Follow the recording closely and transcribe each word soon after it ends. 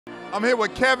I'm here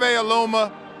with Keve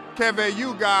Aluma. Keve,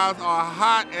 you guys are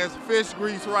hot as fish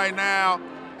grease right now.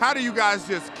 How do you guys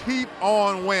just keep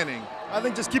on winning? I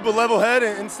think just keep a level head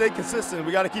and stay consistent.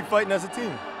 We got to keep fighting as a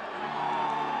team.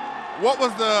 What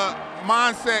was the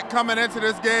mindset coming into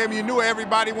this game? You knew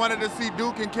everybody wanted to see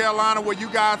Duke and Carolina. Were you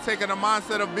guys taking the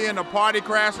mindset of being the party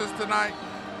crashers tonight?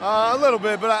 A little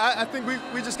bit, but I think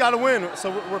we just got to win.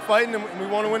 So we're fighting and we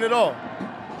want to win it all.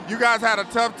 You guys had a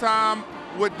tough time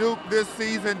with Duke this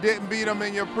season, didn't beat them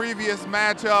in your previous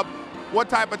matchup. What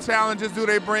type of challenges do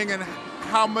they bring, and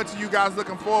how much are you guys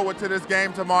looking forward to this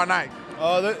game tomorrow night?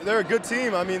 They're a good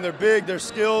team. I mean, they're big, they're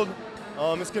skilled.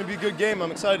 It's going to be a good game. I'm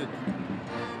excited.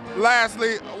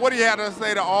 Lastly, what do you have to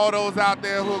say to all those out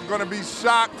there who are going to be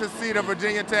shocked to see the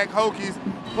Virginia Tech Hokies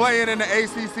playing in the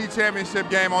ACC championship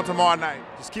game on tomorrow night?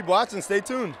 Just keep watching, stay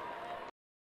tuned.